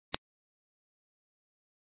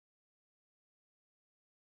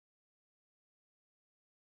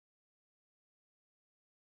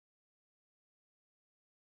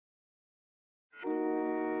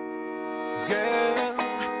Girl,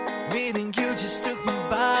 meeting you just took me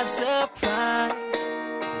by surprise.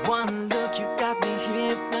 One look, you got me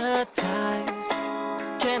hypnotized.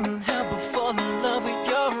 Can't help but fall in love with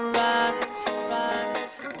your eyes.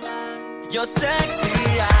 Your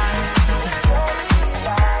sexy eyes.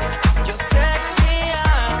 Your sexy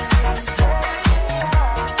eyes.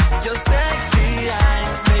 Your sexy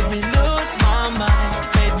eyes made me lose my mind,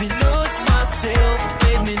 made me lose myself,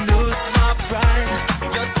 made me lose my pride.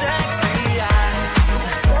 Your sexy eyes.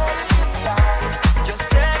 Your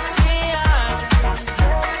sexy eyes.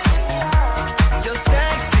 Your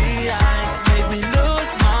sexy eyes made me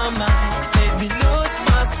lose my mind, made me lose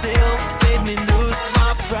myself, made me lose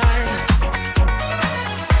my pride.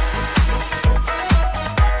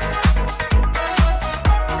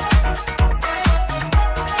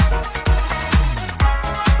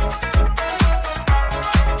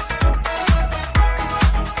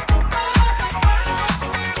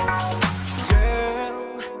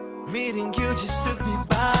 Meeting you just took me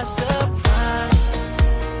by surprise.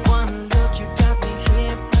 One look, you got me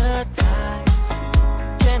hypnotized.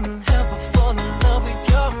 Can't help but fall in love with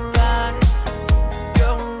your eyes.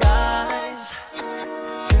 Your eyes.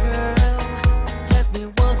 Girl, let me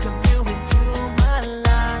welcome you into my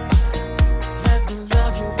life. Let me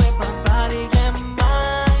love you with my body and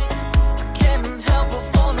mind. I can't help but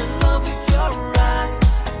fall in love with your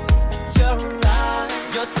eyes. Your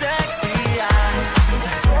eyes. Your sexy eyes.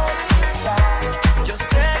 Your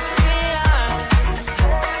sexy eyes.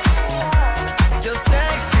 Your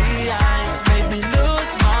sexy eyes made me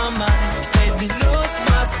lose my mind, made me lose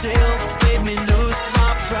myself, made me lose my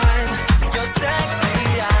pride. Your sexy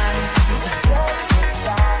eyes.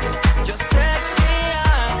 Your sexy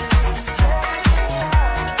eyes.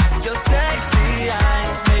 Your sexy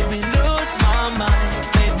eyes made me lose my mind,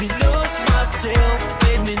 made me lose myself,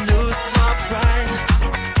 made me lose my pride.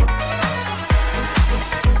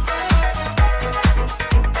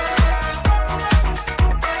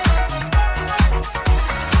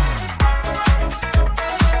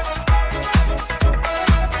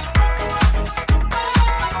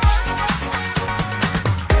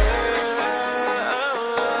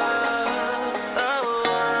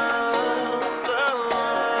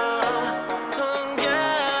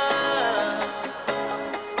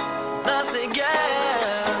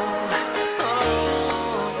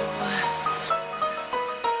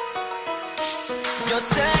 Your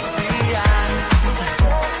sexy eyes.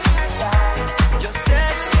 Your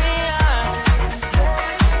sexy eyes.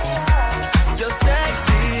 Your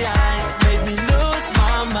sexy eyes made me lose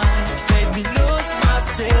my mind, made me lose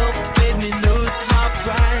myself, made me lose my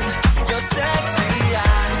pride. Your sexy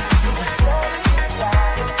eyes.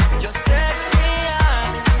 Your sexy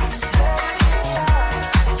eyes.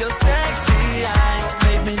 Your sexy eyes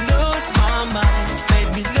made me lose my mind,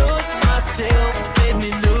 made me lose myself, made me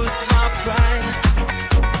lose my pride.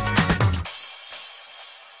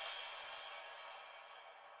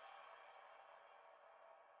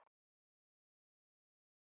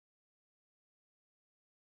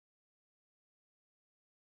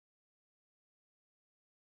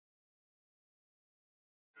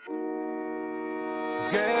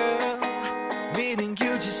 Girl, meeting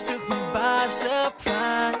you just took me by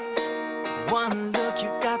surprise. One look, you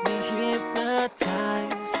got me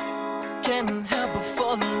hypnotized. Can't help but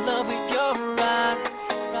fall in love with your eyes.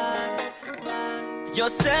 Your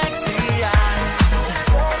sexy eyes.